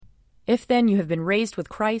If then you have been raised with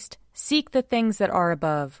Christ, seek the things that are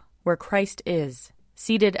above, where Christ is,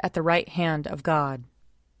 seated at the right hand of God.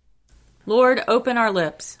 Lord, open our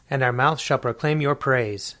lips, and our mouth shall proclaim your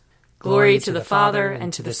praise. Glory to the Father,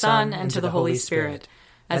 and to the Son, and to the Holy Spirit,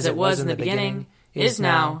 as it was in the beginning, is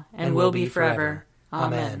now, and will be forever.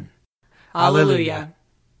 Amen. Alleluia.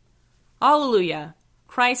 Alleluia.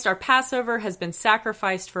 Christ our Passover has been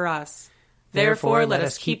sacrificed for us. Therefore let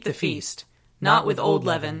us keep the feast, not with old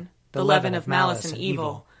leaven, the leaven of malice and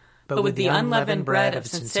evil, but with the unleavened bread of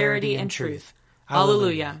sincerity and truth.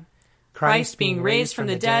 Alleluia. Christ, being raised from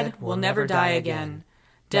the dead, will never die again.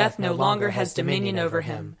 Death no longer has dominion over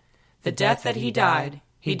him. The death that he died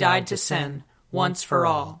to sin, once for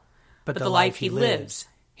all. But the life he lives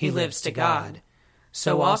to God.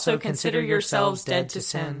 So also consider yourselves dead to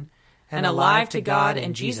sin, and alive to God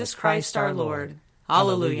in Jesus Christ our Lord.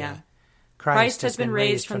 Alleluia. Christ has been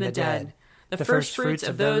raised from the dead, the firstfruits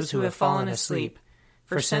of those who have fallen asleep.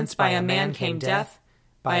 For since by a man came death,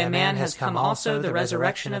 by a man has come also the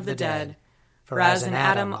resurrection of the dead. For as in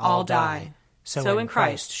Adam all die, so in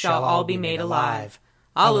Christ shall all be made alive.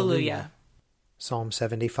 Alleluia. Psalm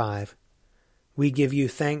 75. We give you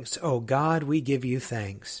thanks, O God, we give you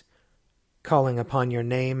thanks. Calling upon your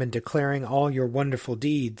name and declaring all your wonderful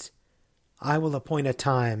deeds. I will appoint a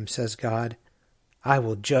time, says God. I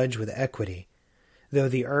will judge with equity. Though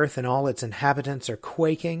the earth and all its inhabitants are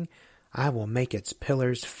quaking, I will make its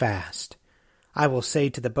pillars fast. I will say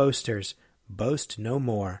to the boasters, boast no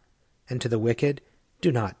more. And to the wicked, do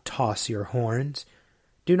not toss your horns.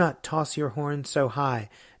 Do not toss your horns so high,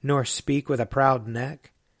 nor speak with a proud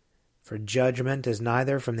neck. For judgment is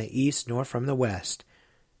neither from the east nor from the west,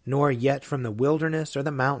 nor yet from the wilderness or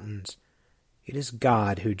the mountains. It is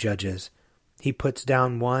God who judges. He puts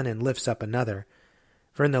down one and lifts up another.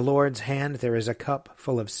 For in the Lord's hand there is a cup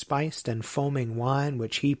full of spiced and foaming wine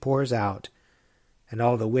which he pours out. And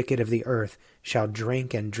all the wicked of the earth shall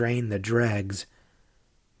drink and drain the dregs.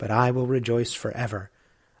 But I will rejoice forever.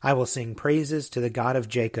 I will sing praises to the God of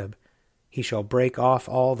Jacob. He shall break off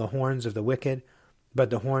all the horns of the wicked, but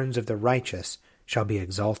the horns of the righteous shall be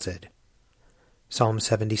exalted. Psalm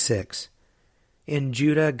 76. In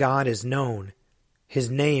Judah God is known.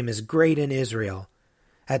 His name is great in Israel.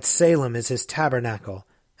 At Salem is his tabernacle,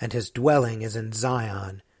 and his dwelling is in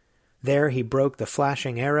Zion. There he broke the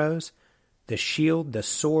flashing arrows, the shield, the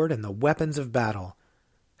sword, and the weapons of battle.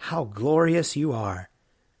 How glorious you are!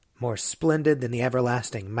 More splendid than the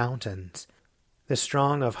everlasting mountains. The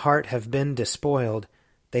strong of heart have been despoiled.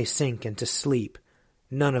 They sink into sleep.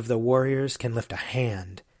 None of the warriors can lift a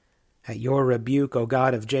hand. At your rebuke, O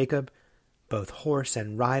God of Jacob, both horse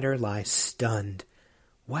and rider lie stunned.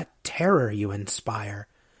 What terror you inspire!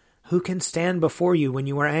 Who can stand before you when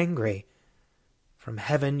you are angry? From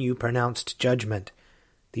heaven you pronounced judgment.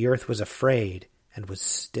 The earth was afraid and was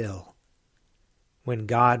still. When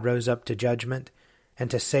God rose up to judgment and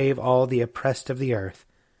to save all the oppressed of the earth,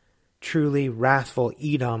 truly wrathful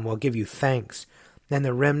Edom will give you thanks, and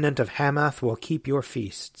the remnant of Hamath will keep your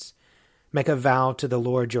feasts. Make a vow to the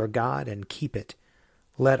Lord your God and keep it.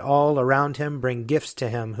 Let all around him bring gifts to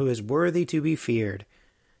him who is worthy to be feared.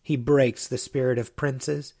 He breaks the spirit of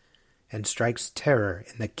princes and strikes terror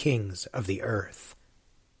in the kings of the earth.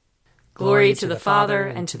 Glory to the Father,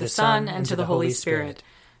 and to the Son, and to the Holy Spirit,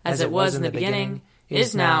 as it was in the beginning,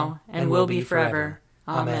 is now, and will be forever.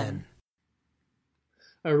 Amen.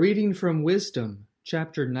 A reading from Wisdom,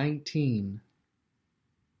 chapter 19.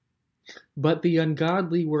 But the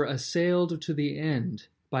ungodly were assailed to the end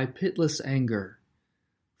by pitiless anger.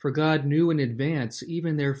 For God knew in advance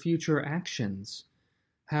even their future actions,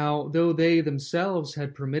 how, though they themselves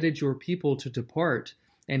had permitted your people to depart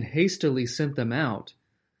and hastily sent them out,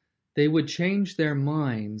 they would change their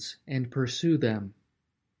minds and pursue them.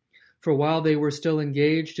 For while they were still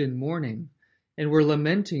engaged in mourning and were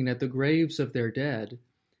lamenting at the graves of their dead,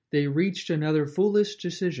 they reached another foolish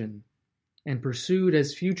decision and pursued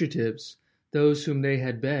as fugitives those whom they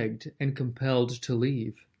had begged and compelled to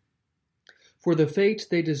leave. For the fate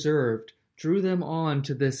they deserved drew them on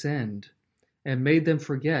to this end, and made them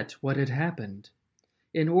forget what had happened,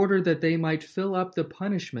 in order that they might fill up the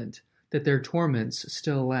punishment that their torments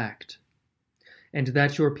still lacked, and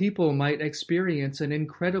that your people might experience an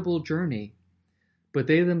incredible journey, but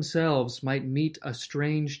they themselves might meet a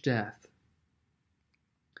strange death.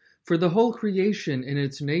 For the whole creation in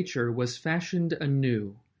its nature was fashioned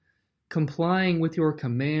anew, complying with your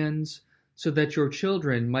commands, so that your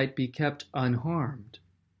children might be kept unharmed.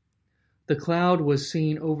 The cloud was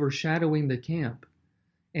seen overshadowing the camp,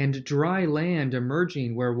 and dry land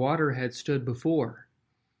emerging where water had stood before,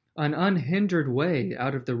 an unhindered way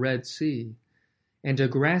out of the Red Sea, and a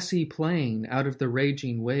grassy plain out of the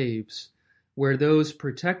raging waves, where those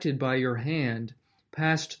protected by your hand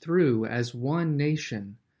passed through as one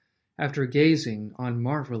nation, after gazing on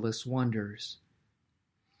marvelous wonders.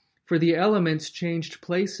 For the elements changed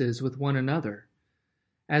places with one another.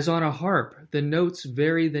 As on a harp, the notes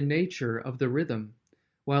vary the nature of the rhythm,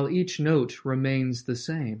 while each note remains the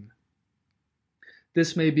same.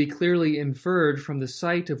 This may be clearly inferred from the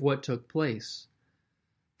sight of what took place.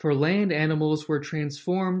 For land animals were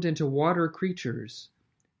transformed into water creatures,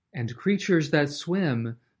 and creatures that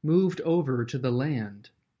swim moved over to the land.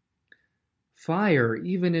 Fire,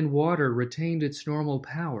 even in water, retained its normal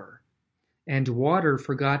power, and water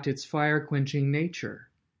forgot its fire-quenching nature.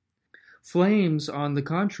 Flames, on the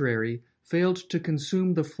contrary, failed to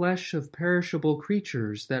consume the flesh of perishable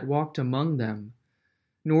creatures that walked among them,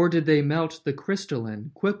 nor did they melt the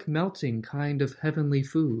crystalline, quick-melting kind of heavenly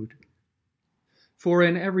food. For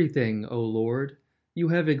in everything, O Lord, you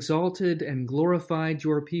have exalted and glorified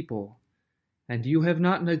your people, and you have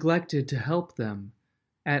not neglected to help them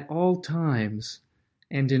at all times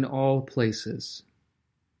and in all places.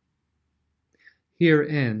 Here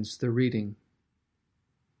ends the reading.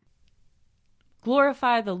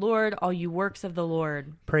 Glorify the Lord, all you works of the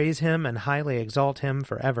Lord. Praise him and highly exalt him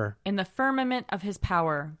forever. In the firmament of his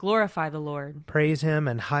power, glorify the Lord. Praise him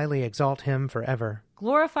and highly exalt him forever.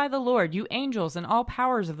 Glorify the Lord, you angels and all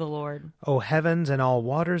powers of the Lord. O heavens and all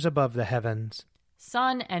waters above the heavens.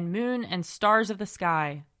 Sun and moon and stars of the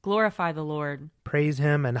sky, glorify the Lord. Praise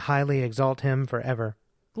him and highly exalt him forever.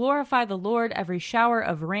 Glorify the Lord, every shower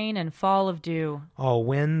of rain and fall of dew. All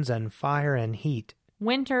winds and fire and heat.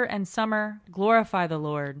 Winter and summer, glorify the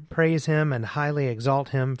Lord. Praise him and highly exalt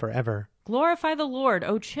him forever. Glorify the Lord,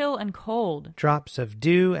 O chill and cold. Drops of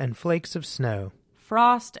dew and flakes of snow.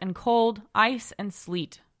 Frost and cold, ice and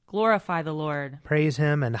sleet, glorify the Lord. Praise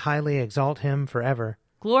him and highly exalt him forever.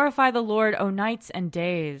 Glorify the Lord, O nights and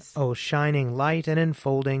days. O shining light and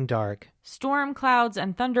enfolding dark. Storm clouds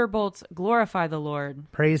and thunderbolts, glorify the Lord.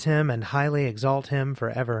 Praise him and highly exalt him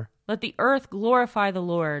forever. Let the earth glorify the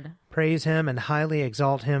Lord. Praise him and highly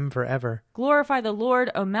exalt him forever. Glorify the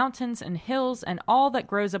Lord, O mountains and hills, and all that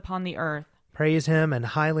grows upon the earth. Praise him and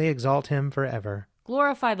highly exalt him forever.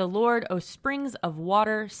 Glorify the Lord, O springs of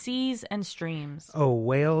water, seas and streams. O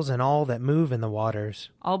whales and all that move in the waters.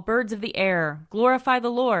 All birds of the air, glorify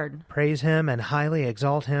the Lord. Praise him and highly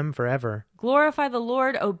exalt him forever. Glorify the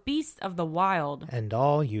Lord, O beasts of the wild. And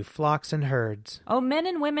all you flocks and herds. O men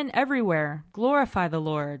and women everywhere, glorify the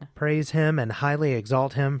Lord. Praise him and highly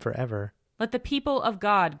exalt him forever. Let the people of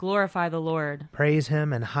God glorify the Lord. Praise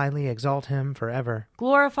him and highly exalt him forever.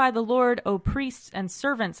 Glorify the Lord, O priests and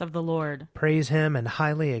servants of the Lord. Praise him and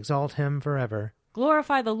highly exalt him forever.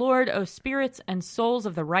 Glorify the Lord, O spirits and souls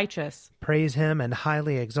of the righteous. Praise him and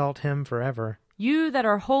highly exalt him forever. You that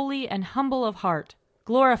are holy and humble of heart,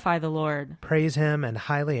 glorify the Lord. Praise him and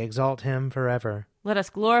highly exalt him forever. Let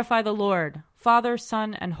us glorify the Lord, Father,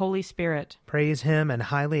 Son, and Holy Spirit. Praise him and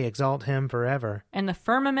highly exalt him forever. In the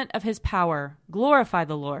firmament of his power, glorify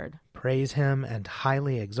the Lord. Praise him and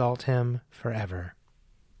highly exalt him forever.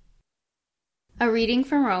 A reading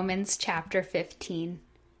from Romans chapter 15.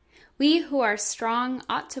 We who are strong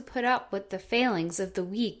ought to put up with the failings of the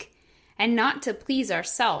weak, and not to please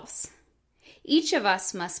ourselves. Each of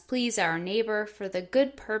us must please our neighbor for the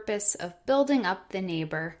good purpose of building up the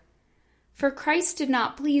neighbor. For Christ did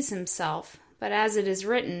not please himself, but as it is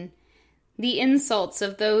written, "The insults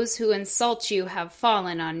of those who insult you have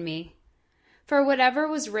fallen on me." For whatever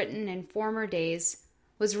was written in former days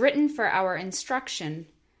was written for our instruction,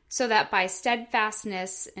 so that by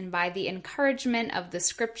steadfastness and by the encouragement of the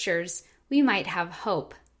Scriptures we might have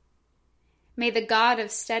hope. May the God of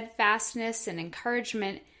steadfastness and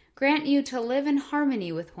encouragement grant you to live in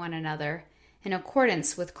harmony with one another, in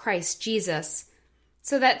accordance with Christ Jesus,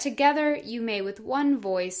 so that together you may with one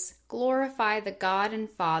voice glorify the God and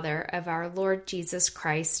Father of our Lord Jesus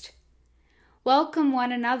Christ. Welcome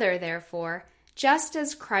one another, therefore, just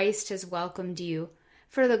as Christ has welcomed you,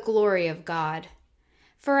 for the glory of God.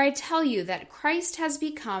 For I tell you that Christ has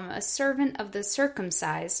become a servant of the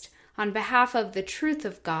circumcised on behalf of the truth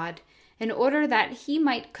of God, in order that he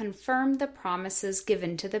might confirm the promises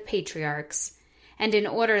given to the patriarchs, and in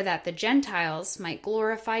order that the Gentiles might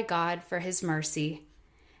glorify God for his mercy.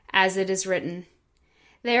 As it is written,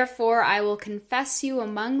 "Therefore I will confess you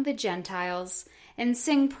among the Gentiles, and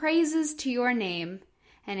sing praises to your name."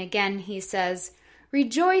 And again he says,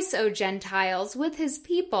 "Rejoice, O Gentiles, with his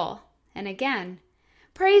people." And again,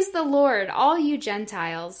 "Praise the Lord, all you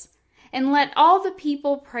Gentiles, and let all the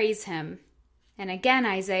people praise him." And again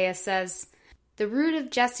Isaiah says, The root of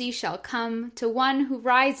Jesse shall come, to one who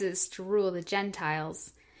rises to rule the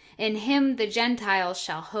Gentiles. In him the Gentiles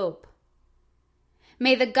shall hope.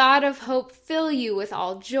 May the God of hope fill you with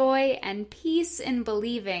all joy and peace in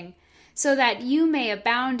believing, so that you may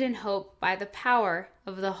abound in hope by the power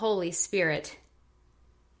of the Holy Spirit.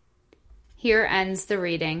 Here ends the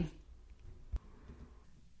reading.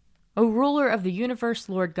 O ruler of the universe,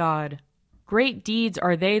 Lord God, great deeds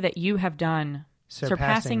are they that you have done,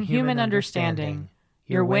 surpassing human understanding.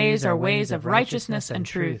 Your ways are ways of righteousness and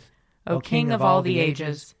truth, O King of all the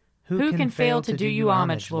ages. Who can fail to do you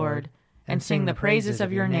homage, Lord, and sing the praises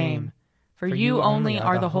of your name? For you only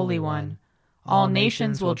are the Holy One. All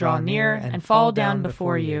nations will draw near and fall down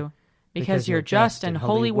before you, because your just and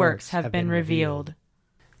holy works have been revealed.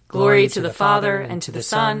 Glory to the Father, and to the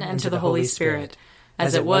Son, and to the Holy Spirit,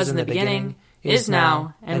 as it was in the beginning, is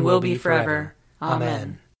now, and will be forever.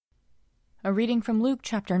 Amen. A reading from Luke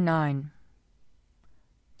chapter 9.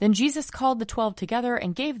 Then Jesus called the 12 together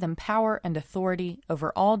and gave them power and authority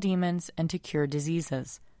over all demons and to cure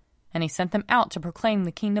diseases. And he sent them out to proclaim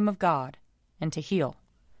the kingdom of God and to heal.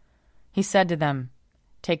 He said to them,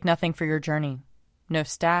 Take nothing for your journey, no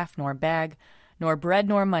staff, nor bag, nor bread,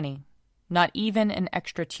 nor money, not even an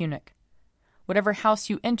extra tunic. Whatever house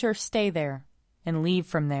you enter, stay there, and leave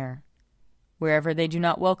from there. Wherever they do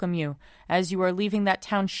not welcome you, as you are leaving that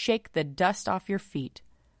town, shake the dust off your feet,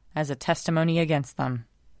 as a testimony against them.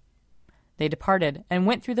 They departed and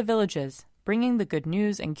went through the villages, bringing the good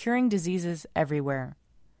news and curing diseases everywhere.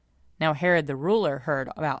 Now Herod the ruler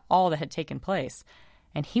heard about all that had taken place,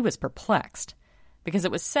 and he was perplexed, because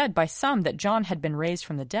it was said by some that John had been raised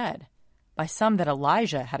from the dead, by some that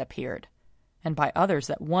Elijah had appeared, and by others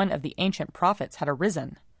that one of the ancient prophets had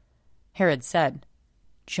arisen. Herod said,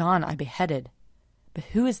 John I beheaded, but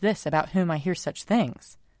who is this about whom I hear such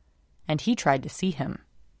things? And he tried to see him.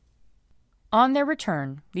 On their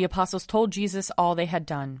return, the apostles told Jesus all they had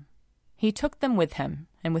done. He took them with him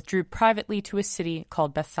and withdrew privately to a city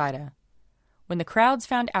called Bethsaida. When the crowds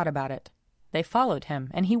found out about it, they followed him,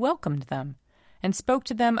 and he welcomed them, and spoke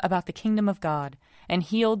to them about the kingdom of God, and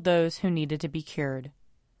healed those who needed to be cured.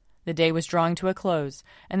 The day was drawing to a close,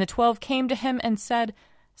 and the 12 came to him and said,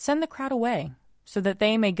 Send the crowd away, so that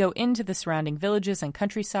they may go into the surrounding villages and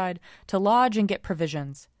countryside to lodge and get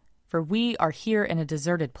provisions, for we are here in a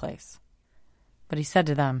deserted place. But he said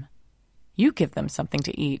to them, You give them something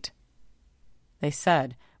to eat. They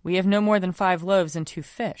said, We have no more than 5 loaves and 2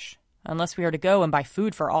 fish, unless we are to go and buy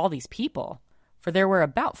food for all these people, for there were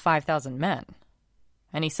about 5,000 men.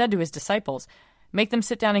 And he said to his disciples, Make them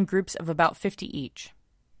sit down in groups of about 50 each.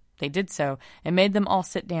 They did so, and made them all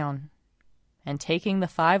sit down. And taking the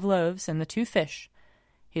 5 loaves and the 2 fish,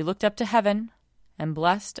 he looked up to heaven, and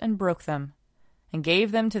blessed and broke them, and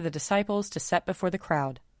gave them to the disciples to set before the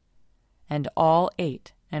crowd. And all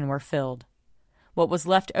ate and were filled. What was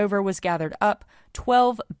left over was gathered up,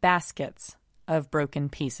 12 baskets of broken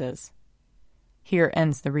pieces. Here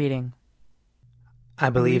ends the reading.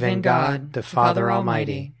 I believe in God, the Father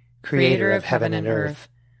Almighty, creator of heaven and earth.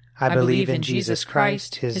 I believe in Jesus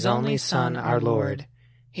Christ, his only Son, our Lord.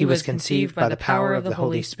 He was conceived by the power of the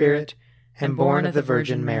Holy Spirit and born of the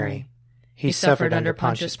Virgin Mary. He suffered under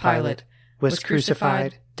Pontius Pilate, was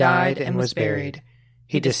crucified, died, and was buried.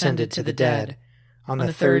 He descended to the dead. On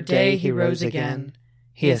the 3rd day he rose again.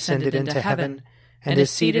 He ascended into heaven and is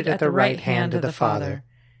seated at the right hand of the Father.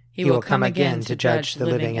 He will come again to judge the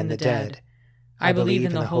living and the dead. I believe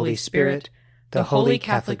in the Holy Spirit, the Holy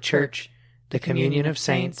Catholic Church, the communion of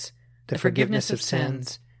saints, the forgiveness of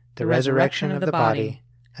sins, the resurrection of the body,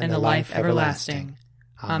 and the life everlasting.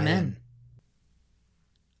 Amen.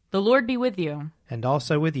 The Lord be with you. And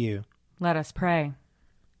also with you. Let us pray.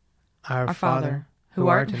 Our Father, who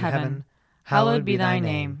art in heaven, hallowed be thy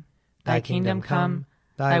name. Thy kingdom come,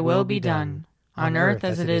 thy will be done, on earth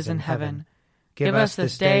as it is in heaven. Give us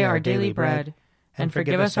this day our daily bread, and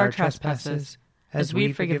forgive us our trespasses, as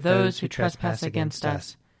we forgive those who trespass against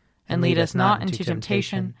us. And lead us not into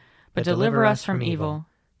temptation, but deliver us from evil.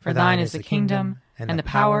 For thine is the kingdom, and the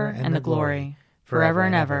power, and the glory, forever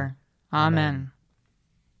and ever. Amen.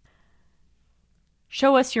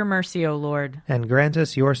 Show us your mercy, O Lord. And grant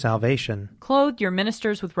us your salvation. Clothe your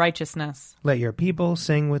ministers with righteousness. Let your people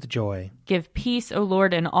sing with joy. Give peace, O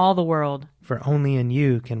Lord, in all the world. For only in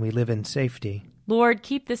you can we live in safety. Lord,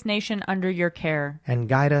 keep this nation under your care. And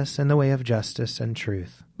guide us in the way of justice and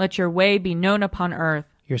truth. Let your way be known upon earth.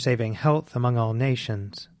 Your saving health among all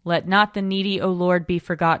nations. Let not the needy, O Lord, be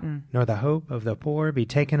forgotten. Nor the hope of the poor be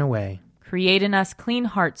taken away. Create in us clean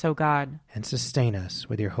hearts, O God. And sustain us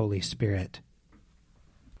with your Holy Spirit.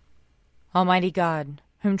 Almighty God,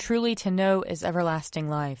 whom truly to know is everlasting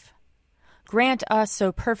life, Grant us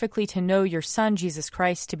so perfectly to know your Son, Jesus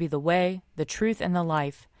Christ, to be the way, the truth, and the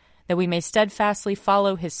life, that we may steadfastly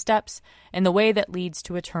follow his steps in the way that leads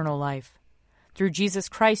to eternal life. Through Jesus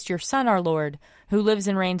Christ, your Son, our Lord, who lives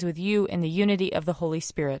and reigns with you in the unity of the Holy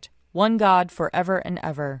Spirit, one God, forever and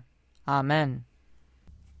ever. Amen.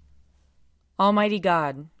 Almighty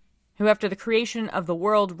God, who after the creation of the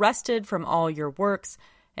world rested from all your works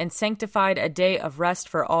and sanctified a day of rest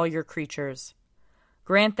for all your creatures,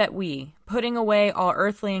 grant that we, putting away all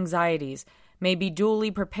earthly anxieties, may be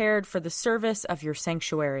duly prepared for the service of your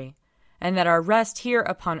sanctuary, and that our rest here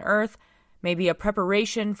upon earth may be a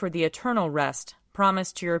preparation for the eternal rest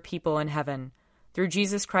promised to your people in heaven, through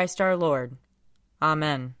Jesus Christ our Lord.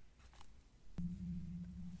 Amen.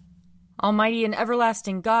 Almighty and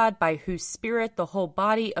everlasting God, by whose Spirit the whole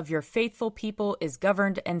body of your faithful people is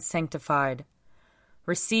governed and sanctified,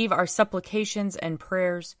 receive our supplications and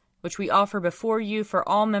prayers, which we offer before you for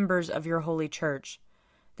all members of your holy church,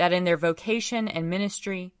 that in their vocation and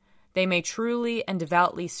ministry they may truly and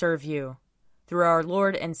devoutly serve you, through our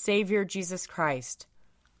Lord and Savior Jesus Christ.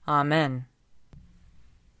 Amen.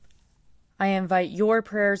 I invite your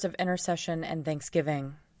prayers of intercession and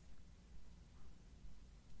thanksgiving.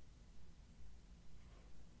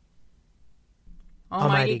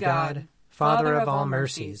 Almighty God, Father of all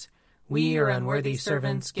mercies, we, your unworthy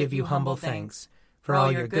servants, give you humble thanks for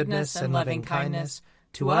all your goodness and loving kindness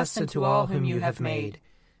to us and to all whom you have made.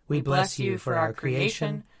 We bless you for our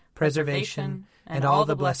creation, preservation, and all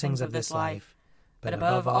the blessings of this life, but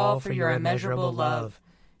above all for your immeasurable love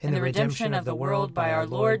in the redemption of the world by our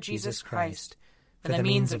Lord Jesus Christ, for the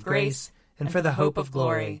means of grace and for the hope of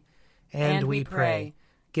glory. And we pray,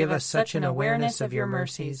 give us such an awareness of your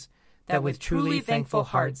mercies, that with truly thankful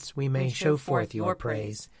hearts we may show forth your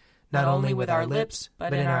praise, not only with our lips,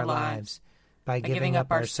 but in our lives, by giving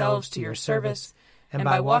up ourselves to your service, and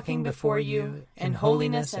by walking before you in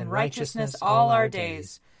holiness and righteousness all our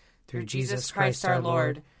days, through Jesus Christ our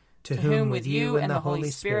Lord, to whom with you and the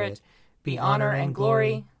Holy Spirit be honor and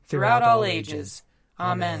glory throughout all ages.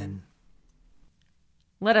 Amen.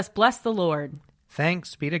 Let us bless the Lord.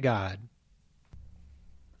 Thanks be to God.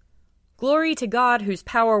 Glory to God, whose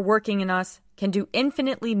power working in us can do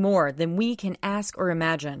infinitely more than we can ask or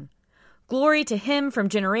imagine. Glory to him from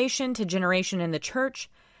generation to generation in the church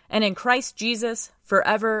and in Christ Jesus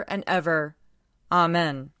forever and ever.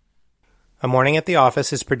 Amen. A Morning at the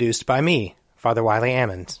Office is produced by me, Father Wiley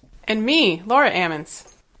Ammons. And me, Laura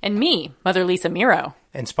Ammons. And me, Mother Lisa Meirow.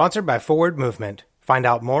 And sponsored by Forward Movement. Find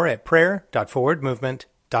out more at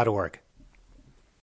prayer.forwardmovement.org.